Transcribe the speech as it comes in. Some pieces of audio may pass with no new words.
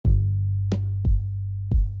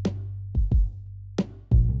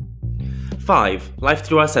5. Life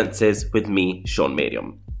Through Our Senses with me, Sean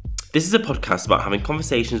Merriam. This is a podcast about having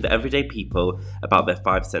conversations with everyday people about their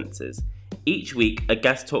 5 senses. Each week, a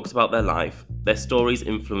guest talks about their life, their stories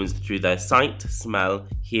influenced through their sight, smell,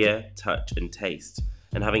 hear, touch, and taste,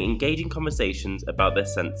 and having engaging conversations about their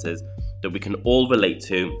senses that we can all relate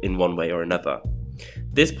to in one way or another.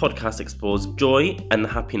 This podcast explores joy and the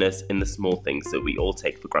happiness in the small things that we all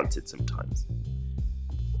take for granted sometimes.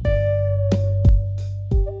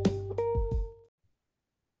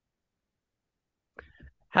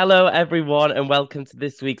 Hello everyone and welcome to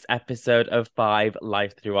this week's episode of 5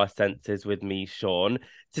 Life Through Our Senses with me, Sean.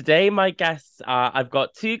 Today I've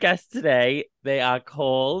got 2 guests today. They are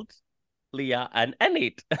called Lia and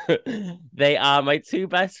Enid. They are my 2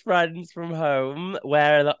 best friends from home.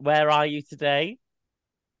 Where are you today?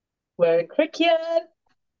 We're in cricket.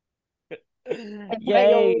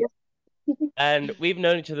 Yay! And we've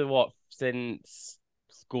known each other, since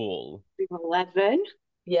school? 11.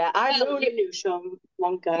 Yeah, I knew Sean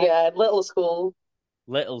longer. Yeah, little school.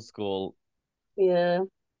 Little school. Yeah.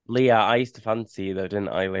 Lia, I used to fancy you though, didn't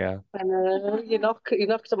I, Lia? I know. You knocked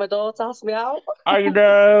on my door to ask me out. I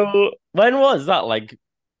know. When was that? Like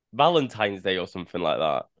Valentine's Day or something like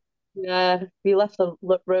that? Yeah, you left a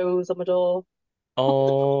rose on my door.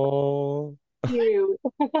 Oh, You.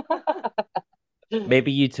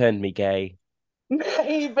 maybe you turned me gay.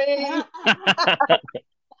 Maybe.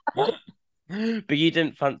 But you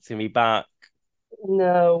didn't fancy me back.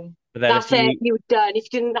 No. But then That's it. You were done.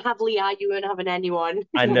 If you didn't have Lia, you weren't having anyone.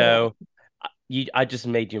 I know. I just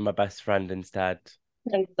made you my best friend instead.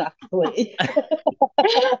 Exactly.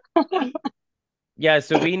 Yeah,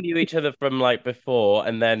 so we knew each other from like before,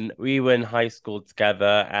 and then we were in high school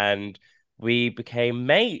together and we became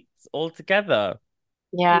mates all together.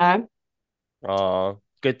 Yeah. Oh,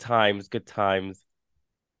 good times, good times.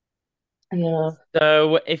 Yeah.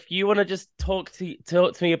 So if you want to just talk to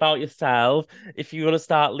me about yourself, if you want to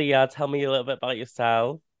start, Lia, tell me a little bit about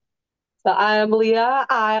yourself. So I am Lia.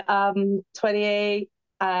 I am 28.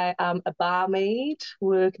 I am a barmaid,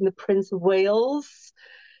 work in the Prince of Wales.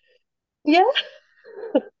 Yeah.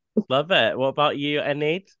 Love it. What about you,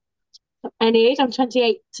 Enid? Enid, I'm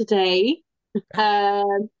 28 today.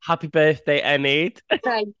 Happy birthday, Enid.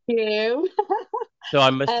 Thank you. So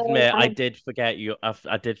I must admit, I I'm- did forget you.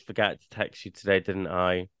 I did forget to text you today, didn't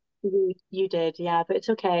I? you did, yeah, but it's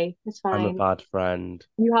okay. It's I'm a fine. bad friend.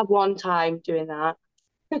 You have one time doing that.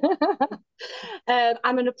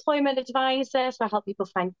 I'm an employment advisor, so I help people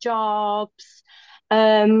find jobs.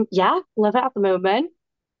 Yeah, love it at the moment.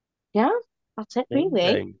 Yeah, that's it really.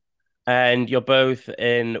 Amazing. And you're both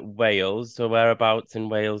in Wales. So whereabouts in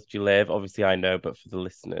Wales do you live? Obviously, I know, but for the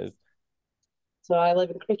listeners. So I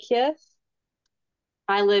live in Cricket.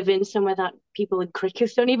 I live in somewhere that people in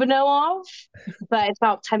Cricket don't even know of, but it's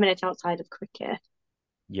about 10 minutes outside of Cricket.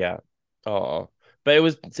 Yeah. Oh, but it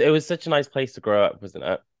was such a nice place to grow up, wasn't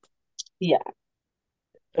it? Yeah.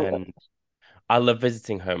 And I love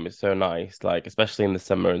visiting home. It's so nice, like especially in the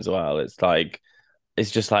summer as well. It's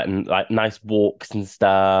just like nice walks and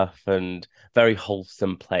stuff, and very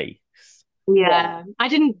wholesome place. Yeah, I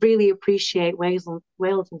didn't really appreciate Wales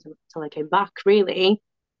until I came back, really.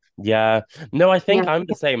 Yeah. No, I Yeah. think I'm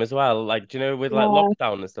the same as well. Like, do you know, with like Yeah.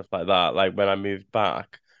 lockdown and stuff like that, like when I moved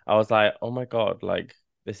back, I was like, oh my God, like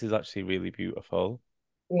this is actually really beautiful.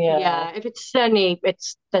 Yeah. Yeah, if it's sunny,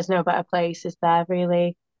 there's no better place, is there,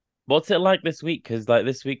 really? What's it like this week? Because like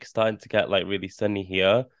this week's starting to get like really sunny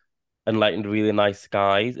here and like really nice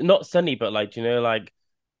skies. Not sunny, but like, do you know, like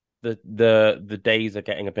the days are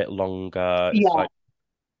getting a bit longer. It's Yeah. like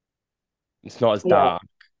it's not as Yeah. dark.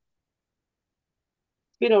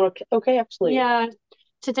 Okay, actually. Yeah,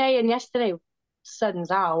 today and yesterday,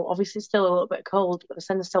 sun's out. Obviously, it's still a little bit cold, but the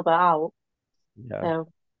sun's still out. Yeah. So nice.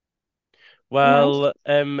 Well,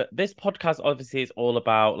 this podcast obviously is all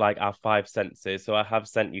about like our 5 senses. So I have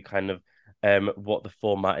sent you kind of what the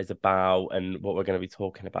format is about and what we're going to be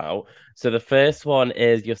talking about. So the first one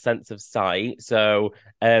is your sense of sight. So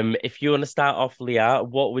if you want to start off, Leah,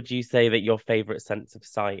 what would you say that your favorite sense of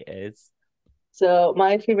sight is? So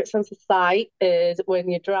my favorite sense of sight is when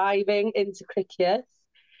you're driving into Cricket and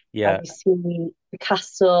Yeah, you see the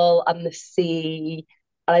castle and the sea.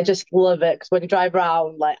 And I just love it because when you drive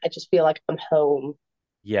around, like I just feel like I'm home.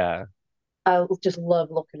 yeah. I just love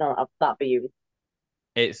looking at that view.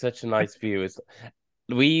 It's such a nice view.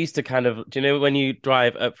 We used to kind of, do you know when you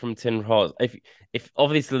drive up from Tin Cross? If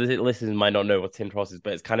obviously the listeners might not know what Tin Cross is,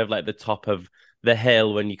 but it's kind of like the top of the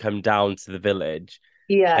hill when you come down to the village.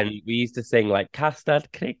 Yeah. And we used to sing like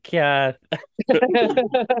Castad Cricket.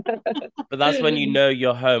 But that's when you know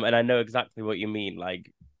you're home, and I know exactly what you mean.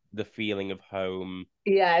 Like the feeling of home.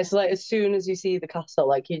 Yeah, it's like as soon as you see the castle,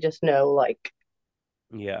 like you just know, like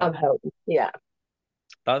Yeah. I'm home. Yeah.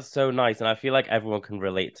 That's so nice. And I feel like everyone can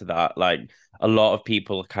relate to that. Like a lot of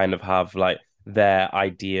people kind of have like their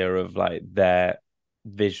idea of like their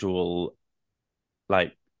visual,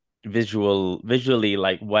 like visually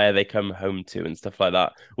like where they come home to and stuff like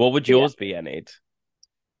that. What would Yeah. yours be, Enid?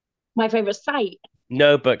 My favorite site.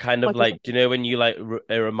 No, but kind of What is like, do you know when you like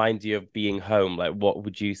it reminds you of being home? Like, what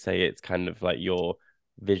would you say it's kind of like your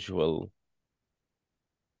visual?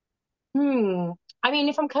 Hmm. I mean,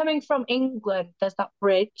 if I'm coming from England, there's that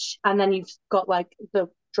bridge, and then you've got like the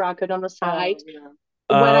dragon on the side. Yeah.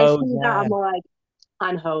 When I Oh see that, yeah, I'm like,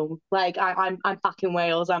 I'm home. Like I'm back in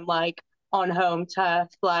Wales. I'm like on home turf.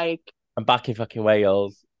 Like, I'm back in fucking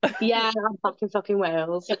Wales. yeah, I'm back in fucking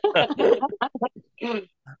Wales.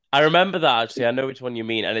 I remember that actually. I know which one you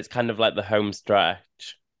mean, and it's kind of like the home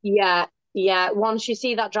stretch. Yeah, yeah. Once you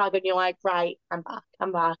see that dragon, you're like, right, I'm back.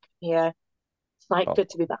 I'm back. Yeah, it's like Oh, good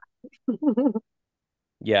to be back.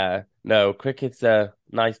 yeah, no, cricket's a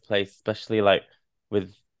nice place, especially like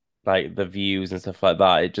with like the views and stuff like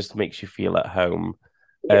that. It just makes you feel at home.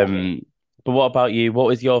 Yeah. Um, but what about you? What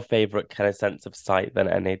was your favorite kind of sense of sight then,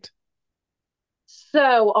 Enid?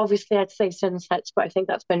 So obviously, I'd say sunsets, but I think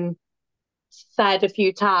that's been said a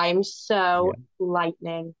few times. Yeah. So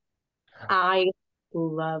lightning. I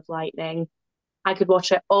love lightning. I could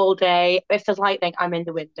watch it all day. If there's lightning, I'm in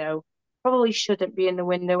the window. Probably shouldn't be in the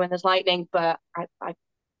window when there's lightning, but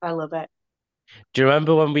I love it. Do you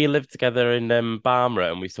remember when we lived together in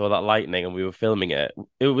Barmera and we saw that lightning and we were filming it?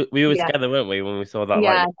 We were Yeah, together, weren't we, when we saw that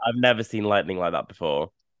yeah. lightning? I've never seen lightning like that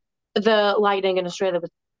before. The lightning in Australia was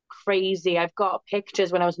crazy. I've got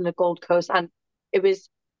pictures when I was in the Gold Coast, and it was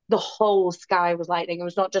the whole sky was lightning. It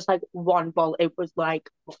was not just like one bolt, it was like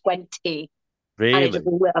 20, and it just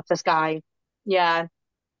Really? lit up the sky. Yeah.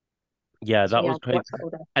 Yeah, So that yeah, was I crazy. watched that all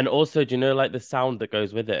day. And also, do you know like the sound that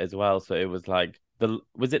goes with it as well? So it was like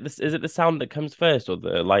is it the sound that comes first or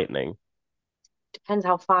the lightning? Depends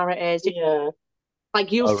how far it is. Yeah. Like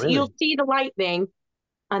Oh, you'll really? see the lightning,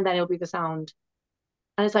 and then it'll be the sound.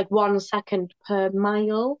 And it's like 1 second per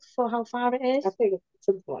mile for how far it is. I think it's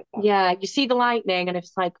something like that. Yeah, you see the lightning, and if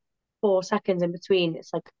it's like 4 seconds in between,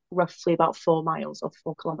 it's like roughly about 4 miles or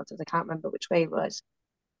 4 kilometers. I can't remember which way it was.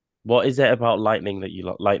 What is it about lightning that you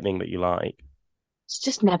like? It's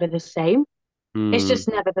just never the same. It's Hmm. just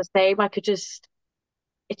never the same. I could just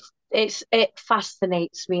it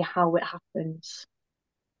fascinates me how it happens.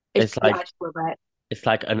 It's Yeah, I like just love it. it's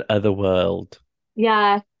like an other world.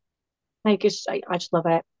 Yeah, like I just love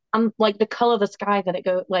it. And like the color of the sky that it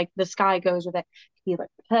go like the sky goes with it. It could be like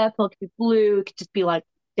purple, it could be blue, it could just be like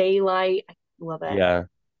daylight. I love it. Yeah.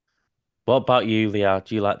 What about you, Leah?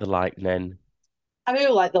 Do you like the lightning? I do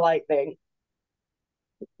like the lightning.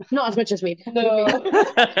 Not as much as me. No.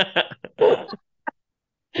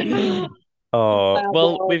 Oh,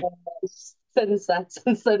 well, we've Sunsets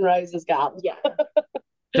and sunrises, gal. Yeah.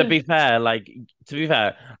 to be fair,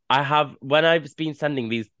 I have when I've been sending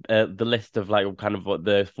these the list of like kind of what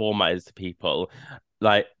the format is to people,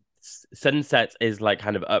 like sunsets is like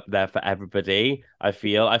kind of up there for everybody. I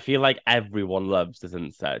feel like everyone loves the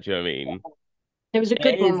sunset. Do you know what I mean? It was a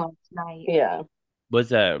good It one is. last night. Yeah.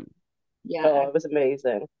 Was Yeah. Oh, it was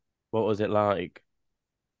amazing. what was it like?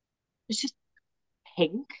 It was just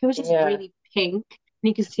pink. It was just Yeah. really pink. And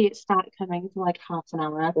you can see it start coming for like half an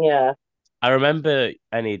hour. Yeah. I remember,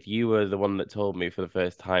 Enid, you were the one that told me for the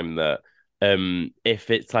first time that if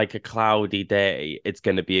it's like a cloudy day, it's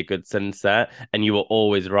going to be a good sunset, and you were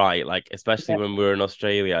always right. Like especially Yeah. when we were in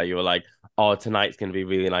Australia, you were like, "Oh, tonight's going to be a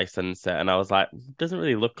really nice sunset," and I was like, "Doesn't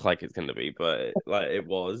really look like it's going to be," but like it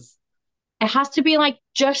was. It has to be like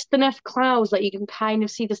just enough clouds that you can kind of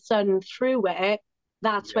see the sun through it.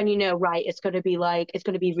 That's Yeah, when you know, right, it's gonna be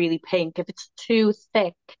really pink. If it's too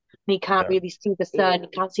thick and you can't yeah. really see the sun, you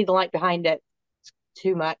can't see the light behind it, it's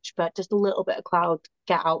too much. But just a little bit of cloud,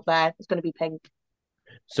 get out there, it's gonna be pink.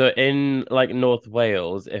 So in like North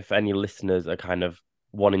Wales, if any listeners are kind of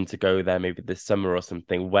wanting to go there, maybe this summer or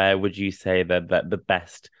something, where would you say that the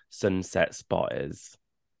best sunset spot is?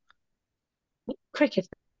 Cricket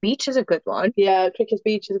Beach is a good one. Yeah, Cricket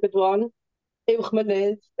Beach is a good one.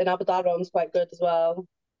 Uwchmynydd in Aberdaron's quite good as well.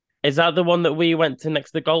 Is that the one that we went to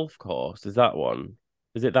next to the golf course? Is that one?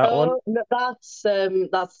 Is it that one? Oh, no, that's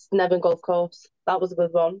Nevin Golf Course. That was a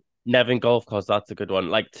good one. Nevin Golf Course, that's a good one.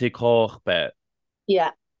 Like to Cork bit.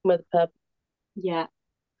 Yeah, with the pub. Yeah.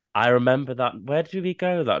 I remember that. Where did we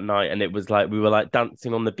go that night? And it was like we were like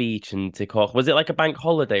dancing on the beach in to Cork. Was it like a bank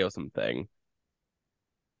holiday or something?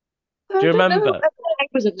 Do I you don't know. remember? I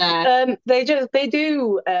wasn't there. They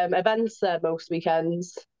do events there most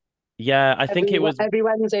weekends. Yeah, I think it was. Every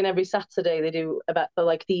Wednesday and every Saturday they do a bit for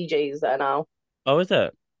like DJs there now. Oh, is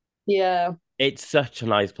it? Yeah, It's such a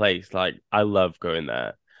nice place. Like I love going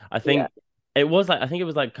there. I yeah. think I think it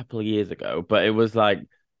was like a couple of years ago, but it was like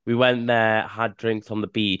we went there, had drinks on the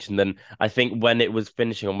beach, and then I think when it was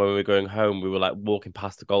finishing and when we were going home, we were like walking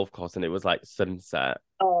past the golf course and it was like sunset.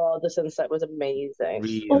 Oh, the sunset was amazing.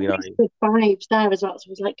 Really Always nice. good vibes there as well. So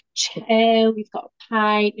it was like chill, you've got a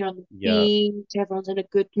pint, you're on the Yeah. beach, everyone's in a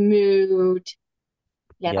good mood.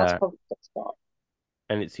 Yeah, that's Yeah. probably the spot.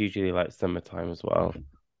 And it's usually like summertime as well.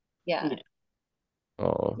 Yeah,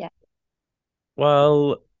 Oh. yeah.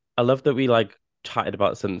 Well, I love that we like chatted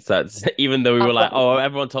about sunsets, even though we were That's like, what- oh,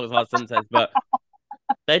 everyone talks about sunsets, but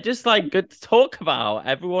they're just like good to talk about.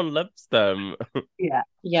 Everyone loves them. Yeah.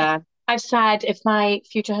 Yeah. I've said if my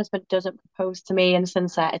future husband doesn't propose to me in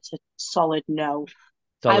sunset, it's a solid no.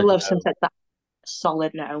 I Solid love no. sunsets. That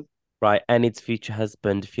solid no. Right, Enid's future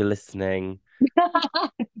husband, if you're listening,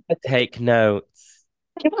 take notes.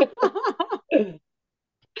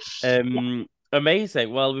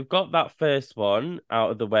 Amazing. Well, we've got that first one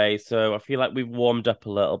out of the way, so I feel like we've warmed up a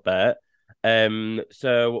little bit.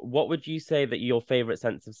 So what would you say that your favorite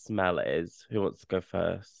sense of smell is? Who wants to go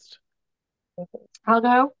first? I'll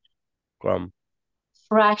go Grom.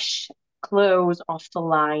 fresh clothes off the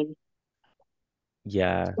line.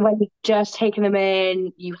 Yeah. When you've just taken them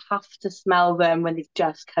in, you have to smell them when they've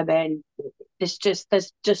just come in. There's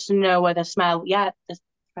just no other smell. Yeah, there's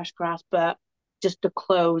fresh grass, but just the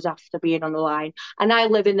clothes after being on the line. And I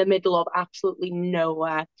live in the middle of absolutely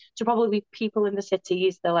nowhere. So probably people in the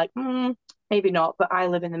cities, they're like, maybe not, but I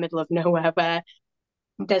live in the middle of nowhere where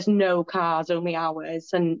there's no cars, only ours.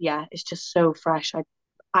 And yeah, it's just so fresh.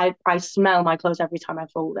 I smell my clothes every time I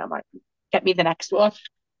fold them. Like, get me the next one.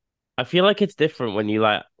 I feel like it's different when you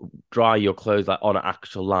like dry your clothes like on an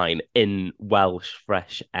actual line in Welsh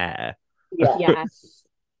fresh air. Yeah. Yeah,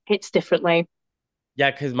 hits differently. Yeah,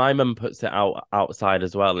 because my mum puts it out outside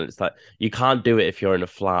as well, and it's like you can't do it if you're in a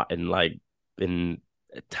flat in like in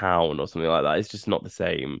a town or something like that. It's just not the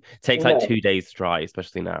same. It takes like No. 2 days to dry,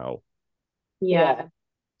 especially now. Yeah. Yeah.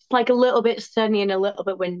 It's like a little bit sunny and a little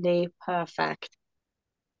bit windy. Perfect.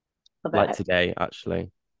 Love Like it. today,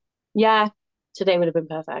 actually. Yeah, today would have been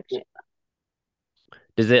perfect.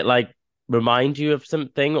 Does it like remind you of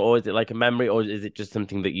something, or is it like a memory, or is it just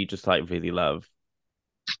something that you just like really love?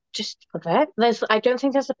 Just love it. I don't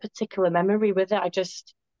think there's a particular memory with it. I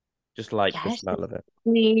just, Just like the yes, smell of it.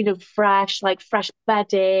 clean and fresh, like fresh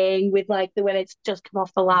bedding with like the when it's just come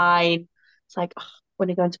off the line. It's like, oh, when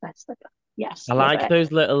you go into bed, it's like, oh, yes, I love like it.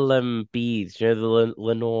 those little beads, you know, the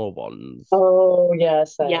Lenore ones. Oh, yeah,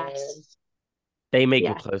 same. Yes, They make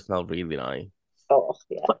your yeah, clothes smell really nice. Oh,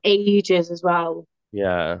 yeah. for ages as well.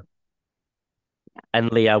 Yeah.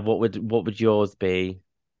 And Leah, what would yours be?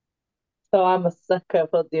 So I'm a sucker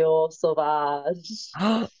for Dior Sauvage.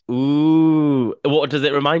 Ooh, what does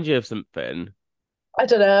it remind you of something? I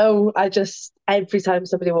don't know. I just every time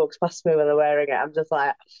somebody walks past me when they're wearing it, I'm just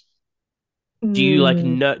like, Do you like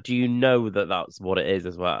mm, know? Do you know that that's what it is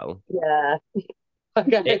as well? yeah.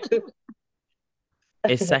 Okay. It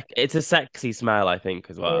it's a sexy smell, I think,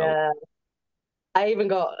 as well. Yeah. I even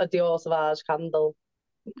got a Dior Sauvage candle.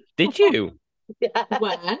 Did you? Yeah.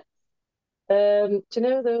 Where? Do you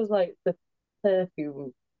know those like the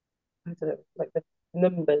perfume? I don't know, like the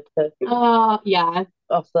numbered perfume Oh, yeah.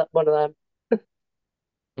 off that one of them.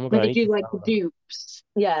 Oh my Where God, I they need do to like the smell them. dupes.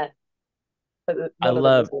 Yeah, I one of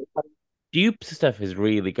them was love like, dupe stuff is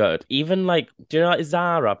really good. Even like, do you know like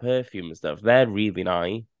Zara perfume and stuff? They're really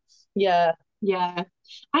nice. yeah. Yeah.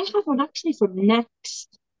 I have one actually from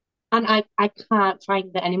Next, and I can't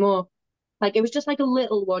find it anymore. Like it was just like a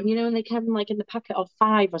little one, and they came like in the packet of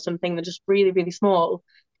five or something. They're just really, really small.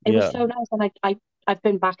 It was Yeah. so nice, and I've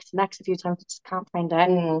been back to Next a few times, I just can't find it.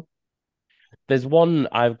 Mm. There's one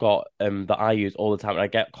I've got that I use all the time and I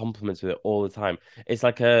get compliments with it all the time. It's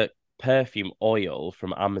like a perfume oil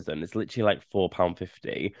from Amazon. It's literally like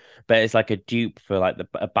 £4.50, but it's like a dupe for like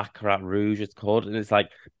a Baccarat Rouge it's called. And it's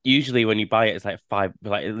like usually when you buy it, it's like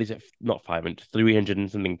at least not 500, 300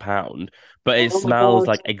 and something pound, but it Oh my smells God.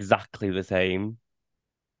 like exactly the same.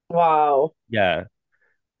 Wow. Yeah.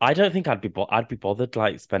 I don't think I'd be bothered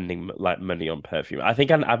like spending like money on perfume. I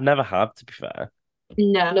think I've never had, to be fair.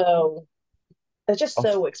 No. No, they're just Off-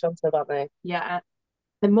 so expensive, aren't they? Yeah.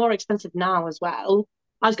 They're more expensive now as well.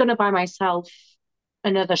 I was gonna buy myself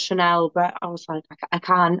another Chanel, but I was like, I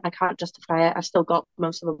can't justify it. I've still got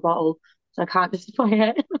most of the bottle, so I can't justify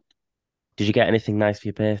it. Did you get anything nice for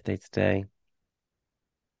your birthday today?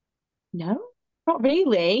 No, not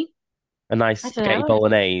really. A nice I don't spaghetti know.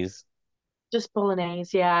 bolognese. Just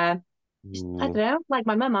bolognese, yeah. I don't Ooh. know. Like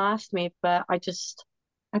my mum asked me, but I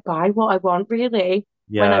buy what I want really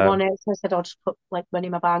when I Yeah. want it. So I said I'll just put like money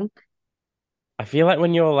in my bank. I feel like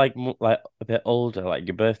when you're like like a bit older, like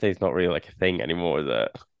your birthday's not really like a thing anymore, is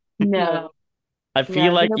it? No, No. I feel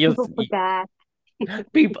no, like you're people forget.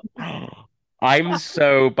 people. I'm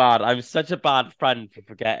so bad. I'm such a bad friend for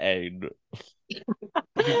forgetting.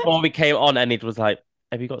 Before we came on, and it was like,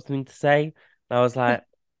 "Have you got something to say?" And I was like,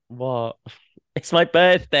 "What? It's my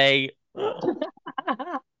birthday."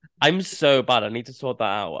 I'm so bad. I need to sort that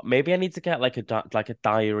out. Maybe I need to get like like a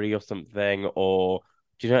diary or something, or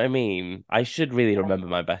do you know what I mean? I should really remember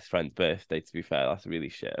my best friend's birthday, to be fair. That's really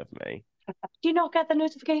shit of me. Do you not get the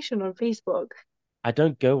notification on Facebook? I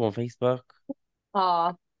don't go on Facebook,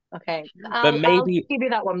 Oh, okay. but I'll maybe give you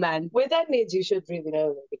that one then. With Enid, you should really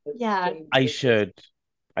know them because Yeah. James I is should.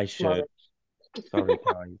 I tomorrow. should. Sorry,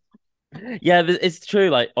 guys. Yeah, it's true.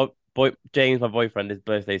 Like, boy, James, my boyfriend, his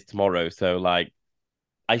birthday's tomorrow, so like,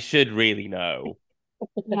 I should really know.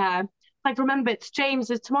 Yeah. Like remember it's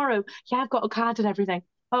James's tomorrow. Yeah, I've got a card and everything.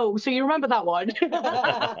 Oh, so you remember that one?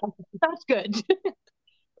 That's good.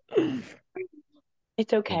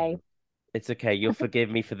 It's okay. It's okay. You'll forgive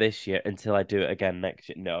me for this year until I do it again next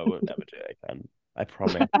year. No, I won't never do it again. I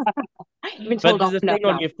promise. You've been But told there's off a enough thing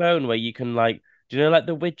on now. your phone where you can like, do you know like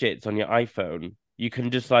the widgets on your iPhone? You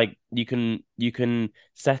can just like you can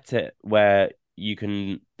set it where you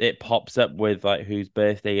can it pops up with like whose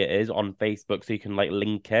birthday it is on Facebook, so you can like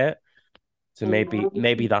link it. So maybe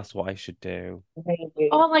Mm, that's what I should do. maybe.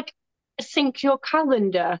 Or like sync your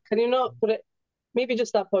calendar. Can you not put it? Maybe just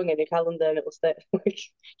start putting it in your calendar and it will stay.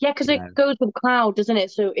 Yeah, because it Yeah. goes with cloud, doesn't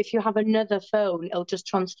it? So if you have another phone, it'll just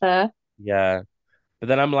transfer. Yeah. But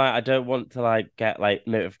then I'm like, I don't want to like get like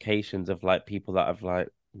notifications of like people that I've like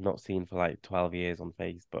not seen for like 12 years on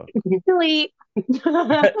Facebook. Delete.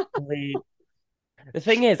 Delete. The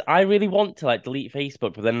thing is, I really want to like delete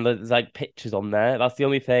Facebook, but then there's like pictures on there. That's the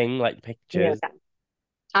only thing, like Yeah, pictures.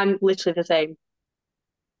 I'm literally the same.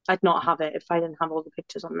 I'd not have it if I didn't have all the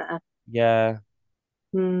pictures on there. Yeah,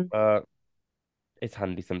 Mm, but it's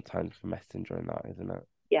handy sometimes for Messenger and that, isn't it?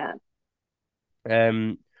 yeah.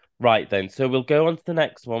 Um, right then. So we'll go on to the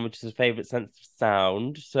next one, which is a favorite sense of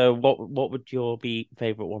sound. So what would your be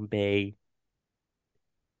favorite one be?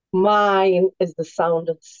 Mine is the sound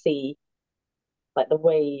of the sea, like the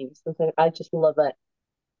waves and things. I just love it.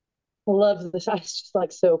 I love this. It's just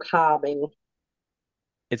like so calming.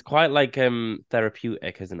 It's quite like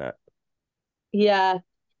therapeutic, isn't it? Yeah.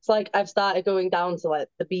 It's like I've started going down to like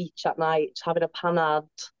the beach at night, having a panad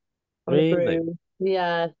on a Really? brew.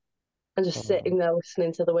 Yeah. And just Oh. sitting there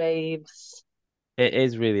listening to the waves. It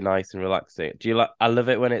is really nice and relaxing. Do you like? I love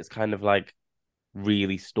it when it's kind of like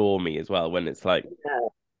really stormy as well. When it's like, Yeah.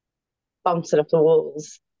 Bouncing off the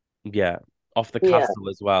walls. yeah, off the Yeah. castle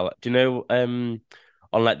as well. Do you know,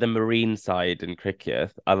 on like the marine side in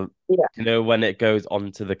cricket, do Yeah. you know when it goes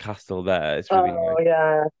onto the castle there? It's really Oh nice.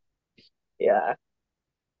 yeah. Yeah.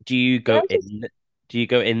 Do you Yeah, go in? Do you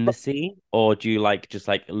go in the sea, or do you like just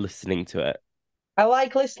like listening to it? I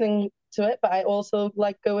like listening to it, but I also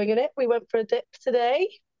like going in it. We went for a dip today.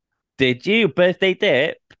 Did you birthday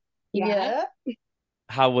dip? Yeah. Yeah.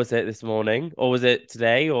 How was it this morning, or was it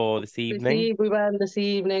today, or this evening? We went this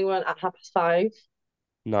evening, went at 5:30.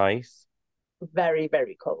 Nice. Very,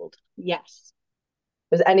 very cold. Yes.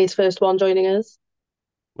 Was Annie's first one joining us?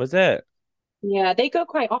 Was it? Yeah, they go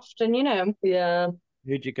quite often, you know. Yeah.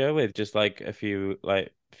 Who'd you go with? Just like a few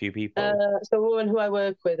people. So a woman who I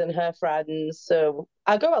work with and her friends. So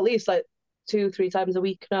I go at least like 2, 3 times a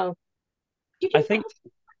week now. You I do think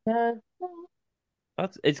Yeah.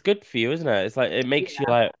 it's good for you, isn't it? It's like it makes you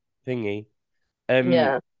Yeah. like thingy. Um,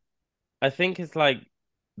 Yeah. I think it's like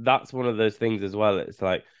that's one of those things as well. It's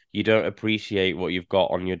like you don't appreciate what you've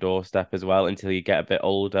got on your doorstep as well until you get a bit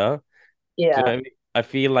older. Do you know Yeah. what I mean? I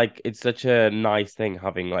feel like it's such a nice thing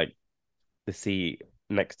having like the sea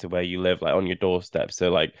next to where you live, like on your doorstep.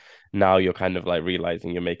 So like now you're kind of like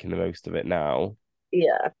realizing you're making the most of it now.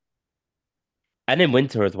 Yeah. And in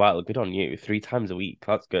winter as well. Good on you. 3 times a week.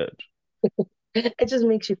 That's good. It just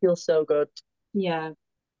makes you feel so good. Yeah.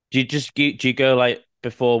 Do you go like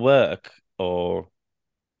before work or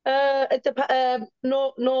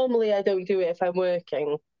No, normally I don't do it if I'm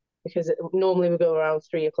working because normally we go around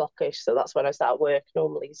 3 o'clock-ish, so that's when I start work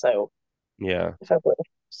normally. So yeah? if I work,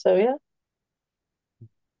 so yeah,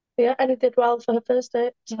 yeah, and it did well for her first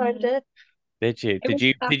day, time Mhm. day. Did you? It was Did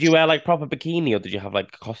you actually wear like proper bikini or did you have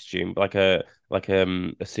like a costume, like a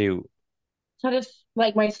suit? sort of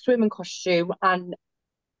like my swimming costume and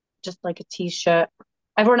just like a t-shirt.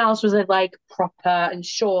 Everyone else was in like proper and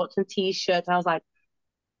shorts and t-shirts. And I was like,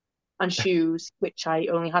 and shoes, which I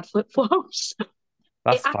only had flip-flops. It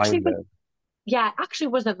That's actually fine was, though. yeah, it actually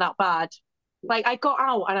wasn't that bad. Like I got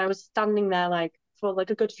out and I was standing there like for like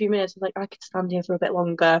a good few minutes. Like I could stand here for a bit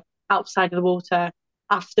longer outside of the water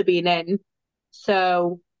after being in.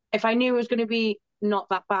 So if I knew it was going to be not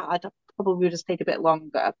that bad, I probably would have stayed a bit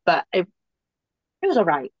longer. But it was all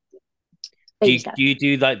right. Do Baby you steps. do you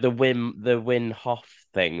do like the Wim Hof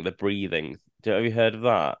thing, the breathing? Have you heard of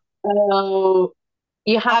that? Oh,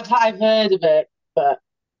 You have I've heard of it, but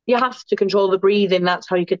you have to control the breathing. That's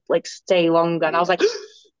how you could like stay longer. And I was like,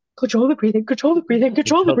 control the breathing, control the breathing,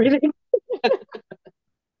 control the breathing.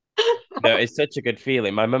 No, it's such a good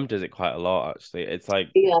feeling. My mum does it quite a lot, actually.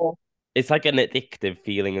 yeah, It's like an addictive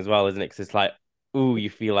feeling as well, isn't it? 'Cause it's like, ooh, you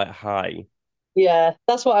feel like high. yeah,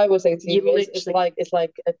 that's what I was saying to You you. It's literally,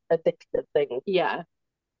 like an addictive thing. yeah,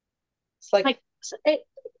 It's like like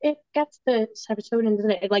it gets the serotonin,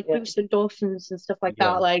 doesn't it? It like yeah, boosts endorphins and stuff like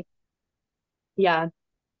Yeah. that. Like, yeah,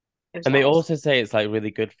 it was And they nice. also say it's like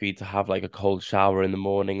really good for you to have like a cold shower in the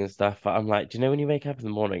morning and stuff. But I'm like, do you know when you wake up in the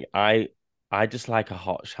morning, I just like a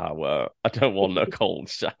hot shower. I don't want a cold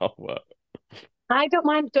shower. I don't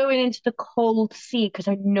mind going into the cold sea because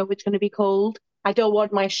I know it's going to be cold. I don't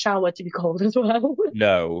want my shower to be cold as well.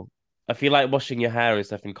 No. I feel like washing your hair and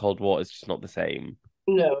stuff in cold water is just not the same.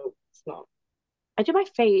 no, it's not. I do my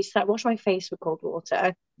face, I wash my face with cold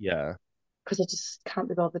water Yeah. because I just can't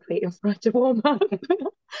be bothered waiting for it to warm up.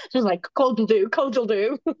 Just like cold will do, cold will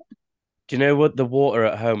do. Do you know what? The water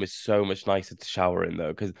at home is so much nicer to shower in though,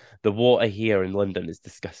 because the water here in London is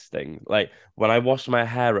disgusting. Like when I wash my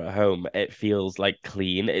hair at home, it feels like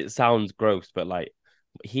clean. It sounds gross, but like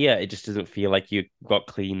here, it just doesn't feel like you got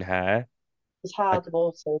clean hair. It's Like, hard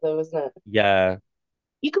water though, isn't it? yeah.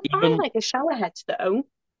 You could buy Even like a shower head though.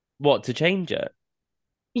 what to change it?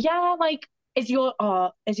 Yeah, like is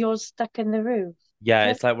yours stuck in the roof? Yeah, Is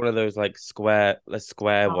it? it's like one of those like square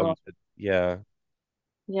Oh, ones. Yeah.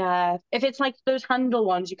 yeah. If it's like those handle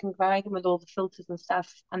ones, you can buy them with all the filters and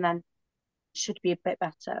stuff, and then it should be a bit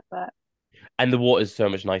better. But And the water's so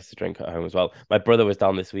much nicer to drink at home as well. My brother was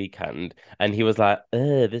down this weekend and he was like,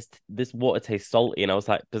 this water tastes salty. And I was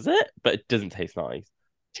like, does it? But it doesn't taste nice.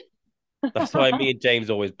 That's why me and James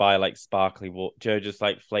always buy like sparkly water, just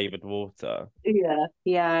like flavored water. Yeah,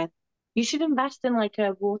 yeah, you should invest in like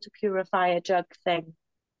a water purifier jug thing.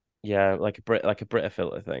 Yeah, like a Brita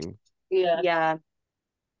filter thing. yeah. Yeah,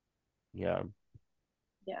 Yeah.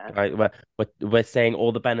 yeah. Right. We're saying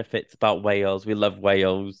all the benefits about Wales. We love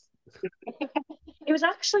Wales. It was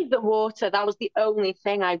actually the water. That was the only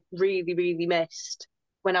thing I really, really missed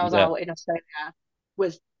when I was Yeah. out in Australia.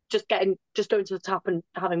 Was just going to the tap and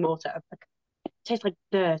having water. Like, it tastes like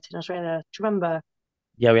dirt in Australia. Do you remember?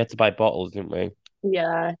 Yeah, we had to buy bottles, didn't we?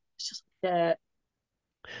 Yeah, it's just like dirt.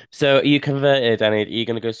 So are you converted, Annie? Are you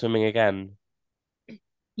gonna go swimming again?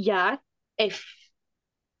 Yeah, if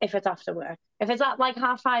if it's after work. If it's at like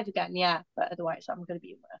 5:30 again, yeah. But otherwise, I'm gonna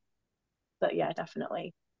be in work. But yeah,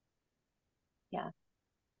 definitely. Yeah.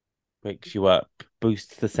 Wakes you up,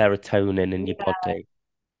 boosts the serotonin in your Yeah. body.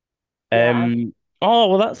 Yeah. Oh,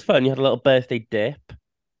 well, that's fun. You had a little birthday dip.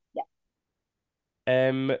 Yeah.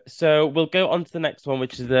 So we'll go on to the next one,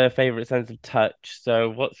 which is the favorite sense of touch. So,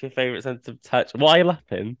 what's your favorite sense of touch? Why are you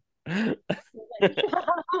laughing?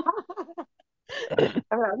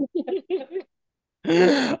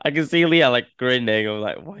 I can see Leah like grinning. I'm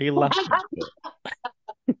like, why are you laughing?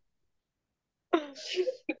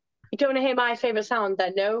 You don't want to hear my favorite sound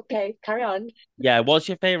then? No? Okay, carry on. Yeah, what's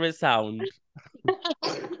your favorite sound?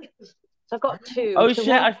 So I've got two. Oh So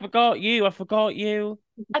shit, one I forgot you. I forgot you.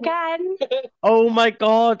 again. Oh my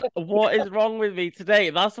God, what is wrong with me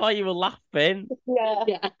today? That's why you were laughing. Yeah.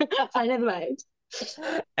 Yeah. I never mind.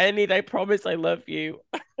 Enid, I promise I love you.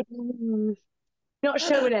 Mm, not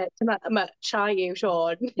showing it to much, are you,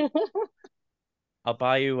 Sean? I'll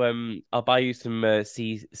buy you some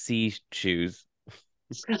sea shoes.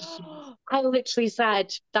 I literally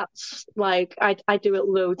said that's like I do it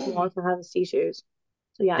loads more if I have sea shoes.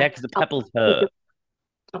 So yeah, Yeah, because the I'll pebbles take you, hurt.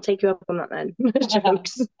 I'll take you up on that then.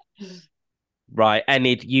 Jokes. Right,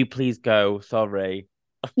 Enid, you please go. Sorry.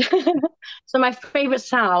 So my favorite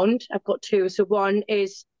sound, I've got two. So one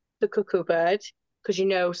is the cuckoo bird, because you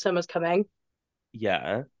know summer's coming.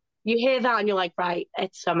 Yeah. You hear that and you're like, right,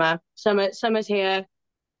 it's summer. Summer's here.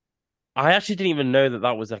 I actually didn't even know that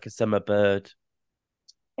that was like a summer bird.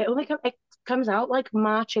 It comes out like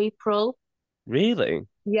March, April. Really?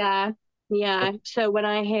 Yeah, yeah. So when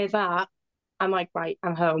I hear that, I'm like, right,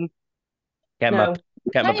 I'm home. Get my No.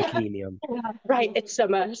 get my bikini on. Right, it's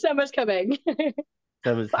summer. Summer's coming.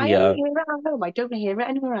 Summer's But I only here. hear it at home. I don't hear it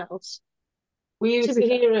anywhere else. We To used to be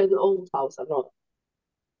fair. hear it in the old house. I'm not.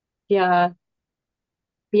 Yeah.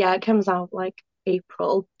 Yeah, it comes out like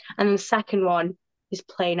April. And then the second one is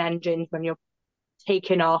plain engines when you're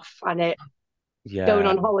taking off and it going Yeah.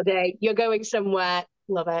 on holiday. You're going somewhere.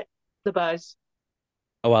 Love it. The buzz.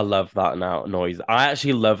 Oh, I love that now noise. I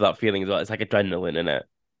actually love that feeling as well. It's like adrenaline in it.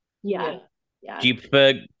 Yeah. Yeah. Do you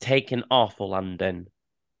prefer taking off or landing?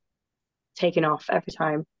 Taking off every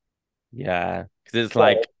time. Yeah, because it's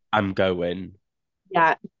like I'm going.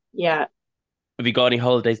 Yeah. Yeah. Have you got any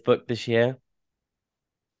holidays booked this year?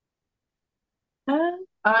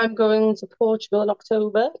 I'm going to Portugal in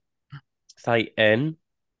October. Exciting.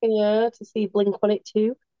 Yeah, to see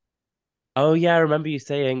Blink-182. Oh yeah, I remember you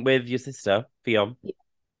saying with your sister, Fion.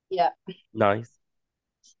 Yeah, Nice.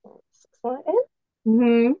 it's exciting.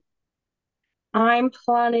 Hmm. I'm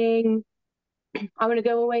planning. I'm going to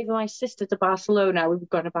go away with my sister to Barcelona. We were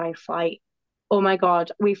going to buy a flight. Oh my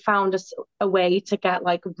God, we found a way to get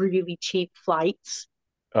like really cheap flights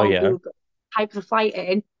Oh on yeah. Google. Type the flight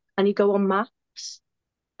in, and you go on maps,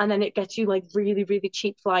 and then it gets you like really, really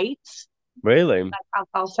cheap flights. Really?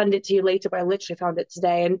 I'll send it to you later, but I literally found it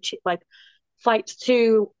today. And like flights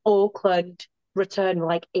to Auckland return were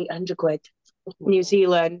like 800 quid. New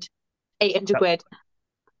Zealand, 800 That, quid.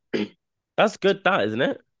 that's good, that isn't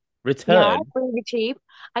it? Yeah, Return. really cheap.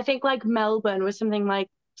 I think like Melbourne was something like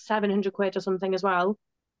 700 quid or something as well.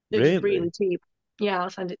 It was really Really? cheap. Yeah, I'll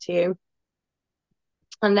send it to you.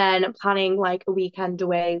 And then planning like a weekend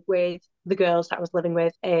away with the girls that I was living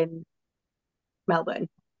with in Melbourne.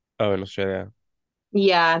 Oh, in Australia.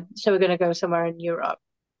 Yeah, so we're gonna go somewhere in Europe.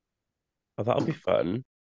 Oh, that'll be fun.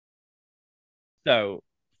 So,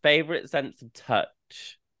 favorite sense of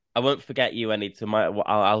touch. I won't forget you any to my.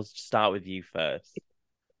 I'll start with you first.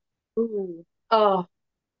 Ooh. Oh,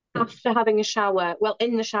 after having a shower, well,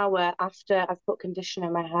 in the shower after I've put conditioner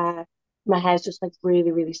in my hair's just like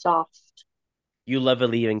really, really soft. You love a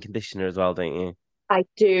leave-in conditioner as well, don't you? I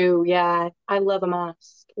do, yeah. I love a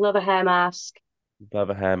mask, love a hair mask. Love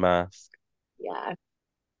a hair mask. Yeah,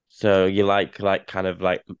 So you like kind of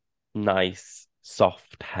like nice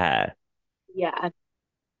soft hair. yeah.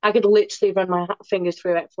 I could literally run my fingers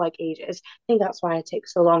through it for like ages. I think that's why I take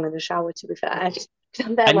so long in the shower, to be fair. 'Cause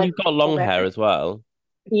I'm there And like, you've got long hair as well.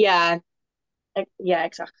 yeah, yeah,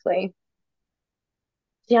 exactly.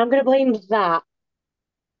 Yeah, I'm gonna blame that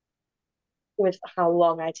with how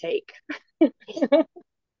long I take.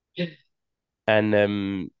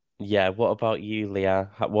 And yeah, what about you, Leah?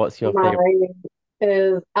 What's your favorite? Mine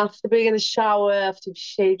is after being in the shower, after you've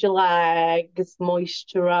shaved your legs,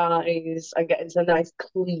 moisturize, and get into a nice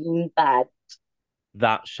clean bed.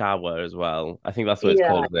 That shower as well. I think that's what it's Yeah,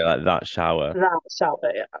 called, isn't it? Like that shower. that shower,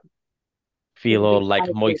 yeah. Feel all like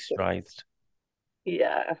Rehydrating. moisturized.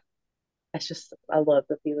 Yeah. It's just, I love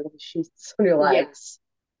the feeling of the sheets on your Yeah. legs.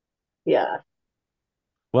 Yeah.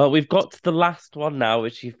 Well, we've got to the last one now,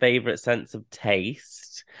 which is your favorite sense of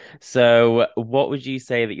taste. So, what would you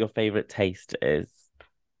say that your favorite taste is?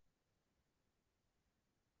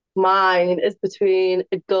 Mine is between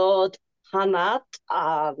a good panad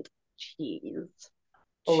and cheese.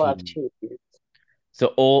 I love Cheese. cheese. So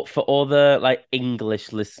all for all the like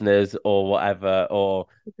English listeners or whatever, or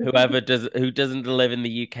who doesn't live in the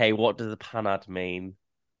UK, what does a panad mean?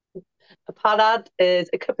 A panad is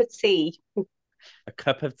a cup of tea. A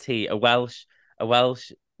cup of tea, a Welsh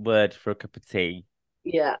word for a cup of tea.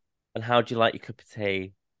 Yeah. And how do you like your cup of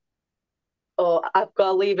tea? Or I've got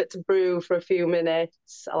to leave it to brew for a few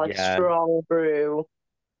minutes. I like Yeah. strong brew.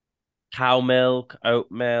 Cow milk, oat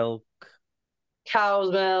milk,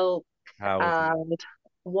 Cow's milk cow's milk. and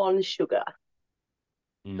one sugar.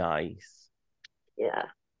 Nice. Yeah.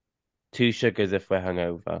 Two sugars if we're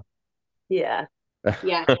hungover. Yeah.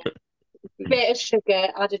 Yeah, bit of sugar,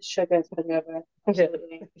 added sugar to hungover.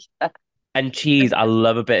 Yeah. And cheese, I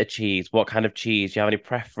love a bit of cheese. What kind of cheese? Do you have any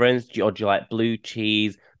preference? Or do you like blue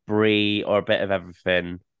cheese, brie, or a bit of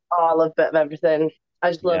everything? Oh, I love a bit of everything.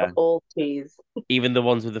 I just love Yeah. all cheese. Even the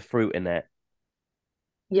ones with the fruit in it.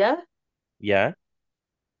 Yeah. Yeah.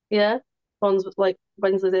 Yeah. Ones with like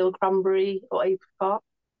Wensleydale cranberry or apricot.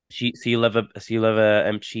 So you love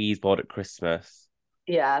a cheese board at Christmas.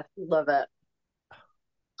 Yeah, love it.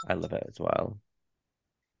 I love it as well.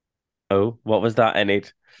 Oh, what was that,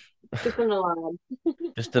 Enid? Just an alarm.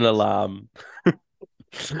 Just an alarm.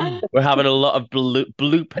 We're having a lot of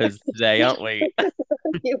bloopers today, aren't we?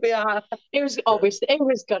 Here we are. It was obviously it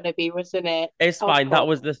was gonna be, wasn't it? It's Of fine. That course.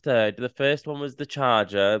 was the third. The first one was the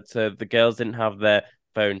charger, so the girls didn't have their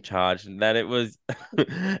phone charged, and then it was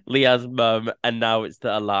Leah's mum, and now it's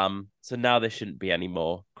the alarm. So now there shouldn't be any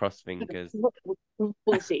more. Cross fingers.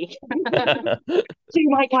 We'll see. So you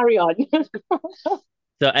might carry on.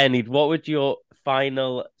 So, Enid, what would your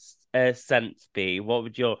final scent be? What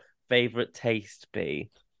would your favourite taste be?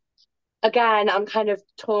 Again, I'm kind of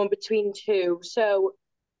torn between two. So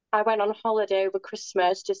I went on holiday over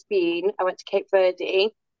Christmas, I went to Cape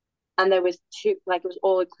Verde, and there was two, like it was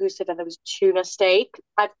all inclusive, and there was tuna steak.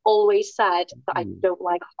 I've always said that I don't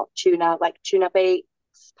like hot tuna, like tuna bakes,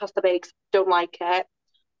 pasta bakes, don't like it.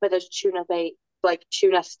 But there's like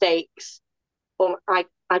tuna steaks. I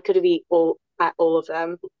could have eaten all of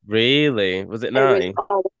them. Really? Was it It was nice?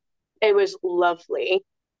 oh, it was lovely.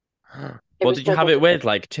 It What was did you so have good. it with?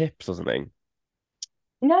 Like chips or something?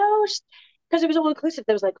 No, because it was all inclusive.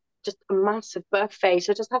 There was like just a massive buffet,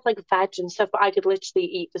 so just have like veg and stuff. But I could literally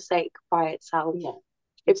eat the steak by itself. Yeah,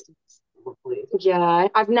 it's lovely. Yeah,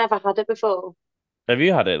 I've never had it before. Have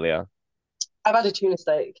you had it, Leah? I've had a tuna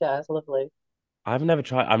steak. Yeah, it's lovely. I've never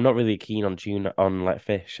tried. I'm not really keen on tuna, on like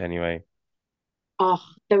fish anyway.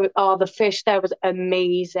 The fish there was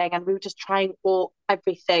amazing, and we were just trying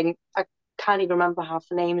everything. I can't even remember half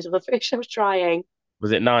the names of the fish I was trying.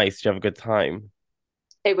 Was it nice? Did you have a good time?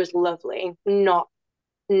 It was lovely. Not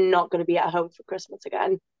going to be at home for Christmas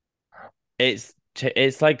again. It's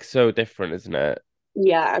like so different, isn't it?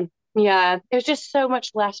 Yeah, yeah. It was just so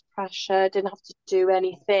much less pressure. Didn't have to do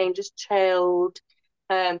anything. Just chilled.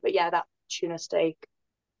 But yeah, that tuna steak.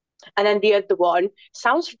 And then the other one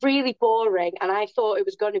sounds really boring, and I thought it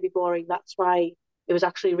was going to be boring. That's why it was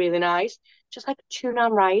actually really nice. Just like tuna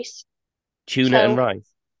and rice. Tuna and So,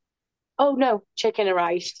 rice. oh no, chicken and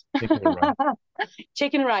rice. Chicken and rice.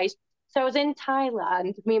 Chicken and rice. So I was in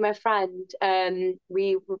Thailand, me and my friend,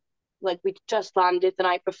 we just landed the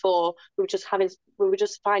night before. We were just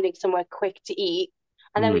finding somewhere quick to eat.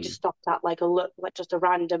 And then we Mm. just stopped at like just a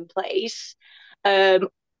random place. Um,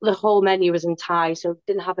 the whole menu was in Thai, so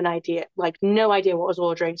didn't have an idea, like no idea what I was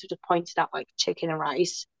ordering. So just pointed out like chicken and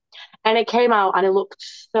rice. And it came out and it looked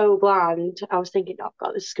so bland. I was thinking, oh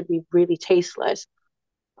God, this is gonna be really tasteless.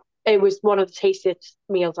 It was one of the tastiest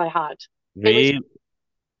meals I had. It was, Really?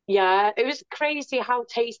 yeah, it was crazy how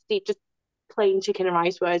tasty just plain chicken and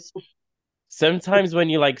rice was. Sometimes when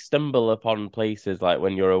you like stumble upon places like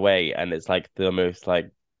when you're away and it's like the most like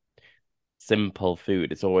simple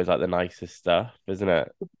food, it's always like the nicest stuff, isn't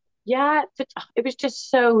it? Yeah, but it was just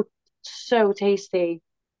so tasty.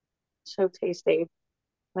 So tasty.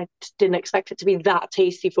 I just didn't expect it to be that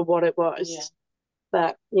tasty for what it was. Yeah.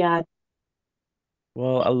 But yeah.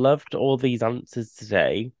 Well, I loved all these answers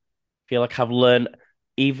today. Feel like I've learned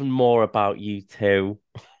even more about you too.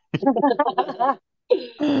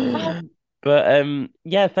 But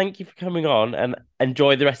yeah, thank you for coming on and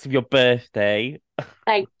enjoy the rest of your birthday.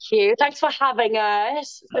 Thank you. Thanks for having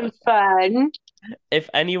us. It's been fun. If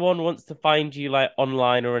anyone wants to find you like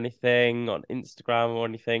online or anything, on Instagram or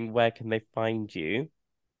anything, where can they find you?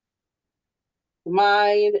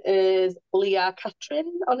 Mine is Lia Catrin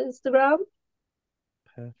on Instagram.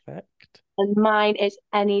 Perfect. And mine is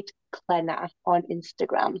Enid Clenna on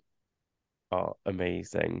Instagram. Oh,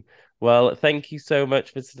 amazing. Well, thank you so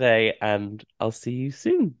much for today, and I'll see you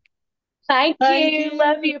soon. Thank Thank you. you.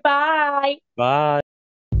 Love you. Bye. Bye.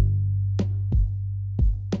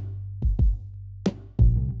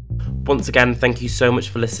 Once again, thank you so much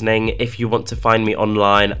for listening. If you want to find me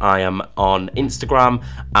online, I am on Instagram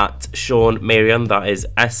at Sean Marion. That is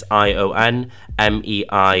SionMeirion.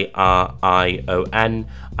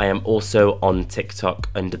 I am also on TikTok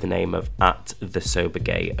under the name of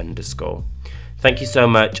 @thesobergay_. Thank you so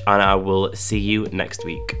much, and I will see you next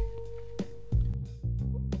week.